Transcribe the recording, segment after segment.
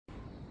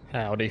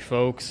Howdy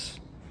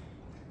folks.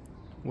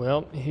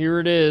 Well,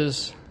 here it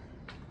is,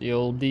 the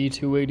old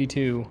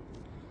D282.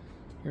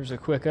 Here's a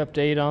quick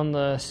update on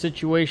the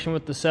situation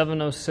with the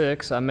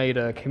 706. I made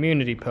a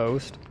community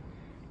post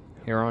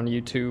here on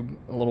YouTube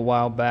a little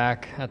while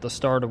back at the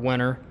start of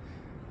winter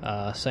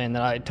saying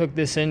that I took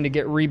this in to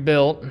get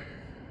rebuilt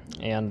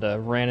and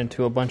ran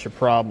into a bunch of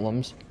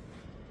problems.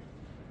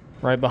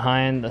 Right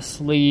behind this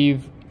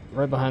sleeve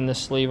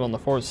on the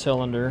fourth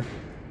cylinder,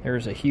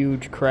 there's a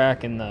huge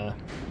crack in the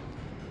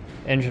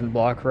engine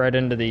block right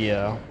into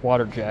the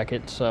water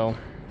jacket, so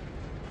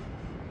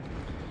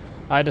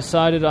I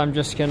decided I'm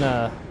just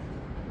gonna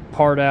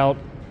part out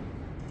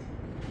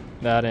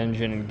that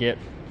engine and get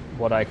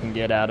what I can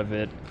get out of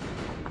it.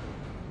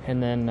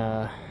 And then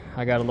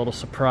I got a little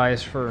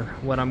surprise for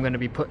what I'm gonna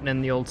be putting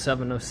in the old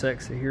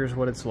 706. So here's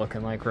what it's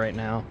looking like right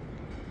now.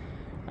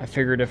 I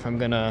figured if I'm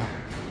gonna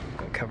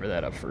cover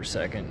that up for a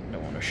second,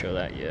 don't want to show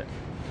that yet.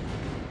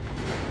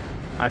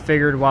 I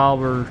figured while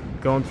we're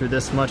going through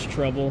this much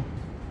trouble,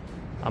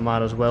 I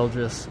might as well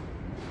just,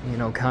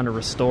 kind of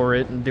restore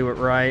it and do it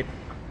right.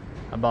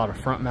 I bought a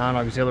front mount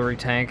auxiliary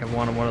tank. I've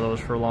wanted one of those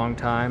for a long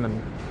time,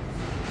 and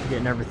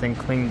getting everything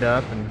cleaned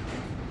up and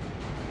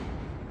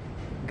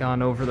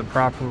gone over the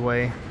proper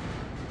way.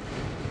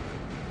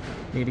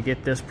 Need to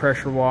get this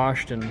pressure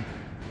washed and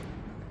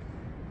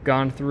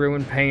gone through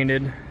and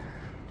painted.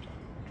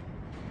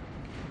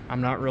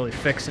 I'm not really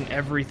fixing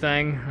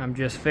everything. I'm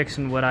just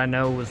fixing what I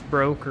know was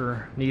broke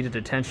or needed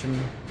attention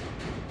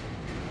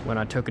when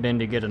I took it in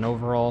to get an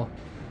overhaul.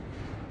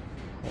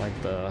 Like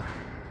the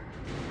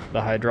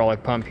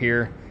hydraulic pump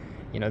here.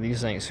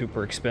 These ain't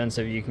super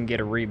expensive. You can get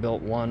a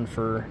rebuilt one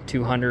for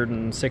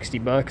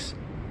 $260.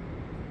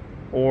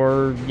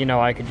 Or,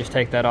 I could just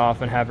take that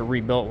off and have it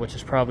rebuilt, which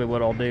is probably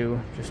what I'll do,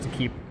 just to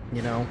keep,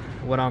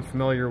 what I'm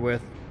familiar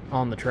with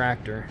on the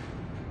tractor.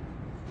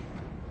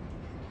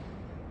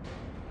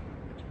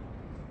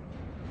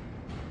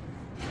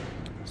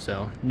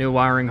 So, new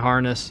wiring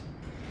harness,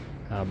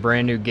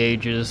 brand new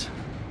gauges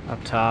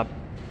up top.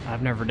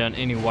 I've never done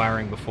any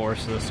wiring before,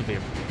 so this will be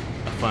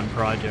a fun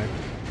project.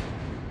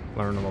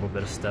 Learn a little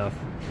bit of stuff.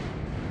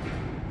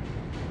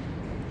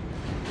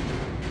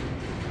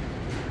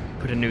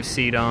 Put a new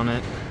seat on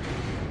it.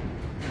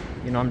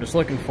 I'm just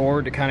looking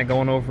forward to kind of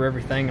going over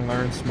everything and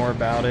learning some more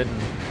about it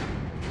and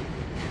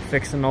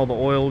fixing all the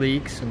oil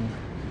leaks and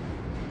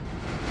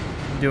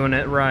doing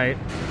it right.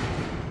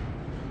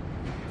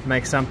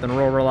 Make something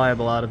real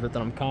reliable out of it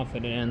that I'm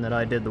confident in that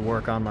I did the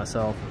work on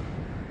myself.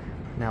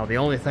 Now, the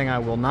only thing I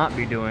will not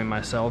be doing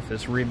myself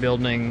is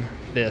rebuilding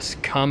this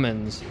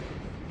Cummins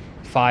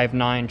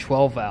 5.9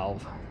 12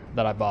 valve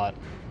that I bought.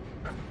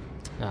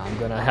 Now, I'm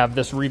gonna have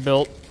this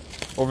rebuilt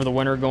over the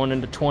winter going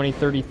into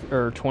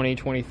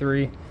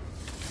 2023.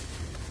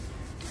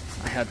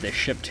 I had this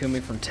shipped to me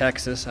from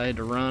Texas. I had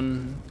to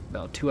run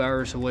about 2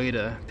 hours away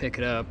to pick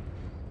it up.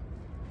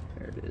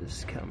 There it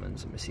is,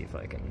 Cummins. Let me see if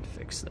I can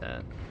fix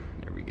that.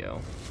 There we go.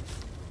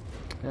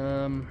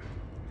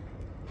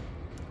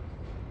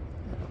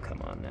 Oh,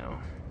 come on now.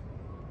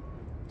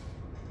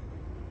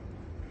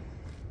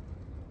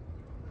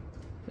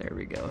 There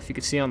we go. If you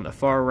can see on the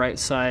far right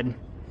side,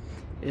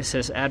 it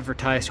says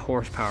advertised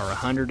horsepower,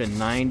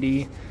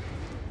 190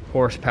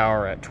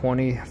 horsepower at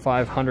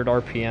 2,500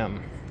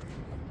 RPM.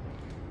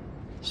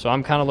 So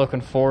I'm kind of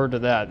looking forward to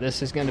that.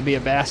 This is going to be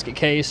a basket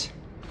case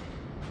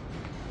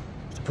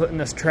to put in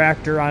this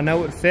tractor. I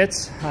know it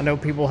fits. I know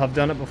people have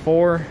done it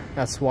before.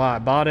 That's why I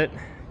bought it.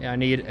 I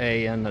need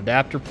an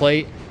adapter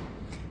plate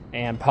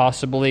and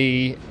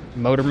possibly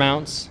motor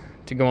mounts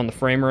to go on the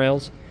frame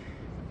rails.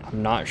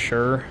 I'm not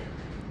sure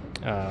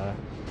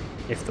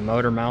if the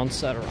motor mounts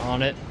that are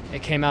on it,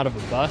 it came out of a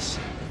bus,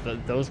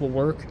 but those will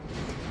work.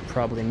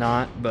 Probably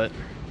not, but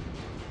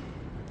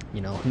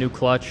new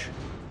clutch,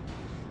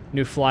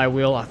 new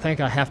flywheel. I think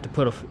I have to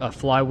put a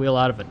flywheel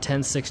out of a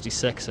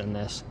 1066 in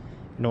this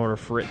in order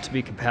for it to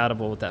be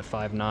compatible with that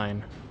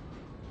 5.9.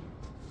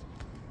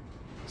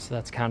 So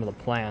that's kind of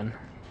the plan.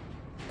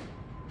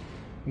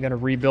 I'm gonna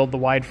rebuild the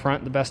wide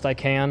front the best I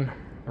can,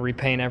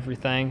 repaint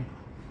everything.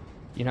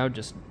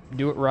 Just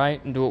do it right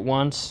and do it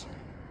once.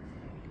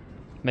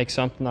 Make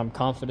something I'm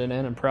confident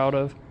in and proud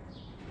of.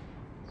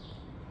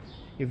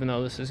 Even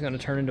though this is gonna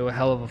turn into a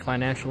hell of a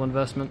financial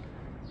investment,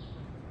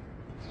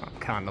 I'm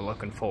kind of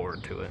looking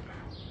forward to it.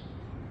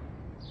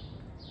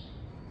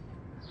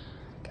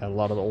 Got a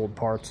lot of the old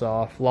parts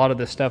off. A lot of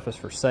this stuff is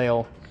for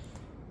sale.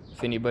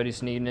 If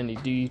anybody's needing any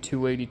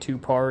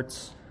D282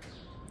 parts,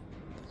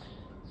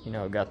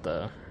 got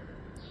the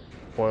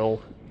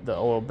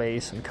oil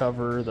base and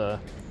cover, the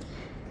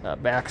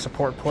back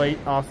support plate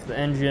off the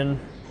engine,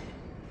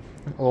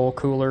 oil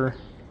cooler,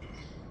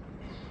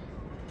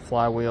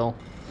 flywheel,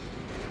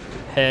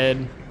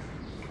 head,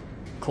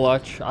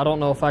 clutch. I don't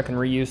know if I can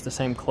reuse the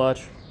same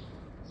clutch,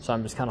 so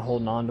I'm just kind of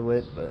holding on to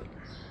it, but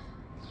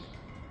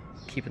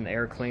keeping the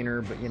air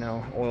cleaner, but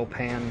oil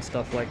pan and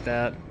stuff like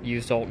that.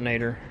 Used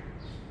alternator.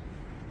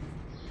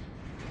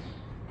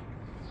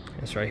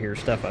 This right here,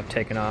 stuff I've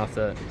taken off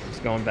that is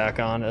going back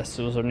on. This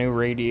was a new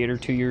radiator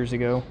 2 years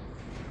ago,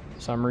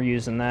 so I'm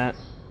reusing that.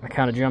 I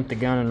kind of jumped the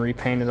gun and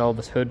repainted all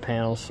this hood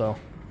panels, so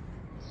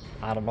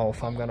I don't know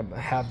if I'm gonna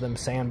have them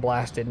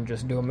sandblasted and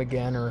just do them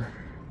again, or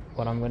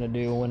what I'm gonna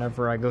do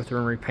whenever I go through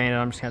and repaint it.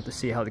 I'm just gonna have to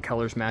see how the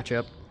colors match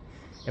up.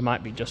 It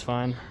might be just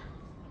fine,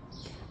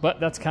 but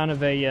that's kind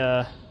of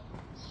an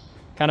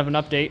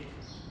update.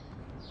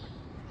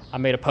 I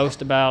made a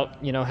post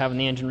about, you know, having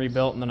the engine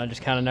rebuilt, and then I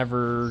just kind of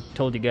never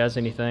told you guys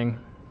anything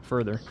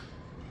further.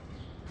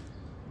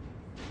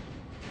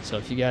 So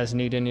if you guys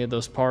need any of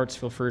those parts,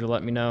 feel free to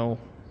let me know.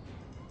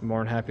 I'm more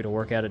than happy to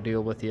work out a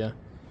deal with you,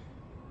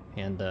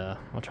 and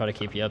I'll try to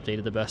keep you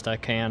updated the best I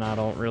can. I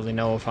don't really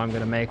know if I'm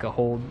going to make a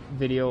whole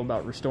video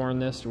about restoring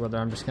this, or whether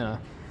I'm just going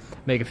to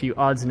make a few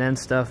odds and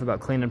ends stuff about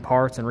cleaning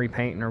parts and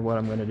repainting, or what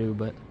I'm going to do.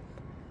 But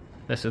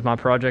this is my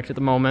project at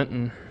the moment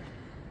and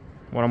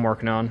what I'm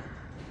working on,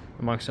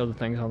 amongst other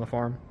things on the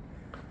farm.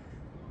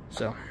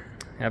 So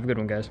have a good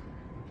one, guys.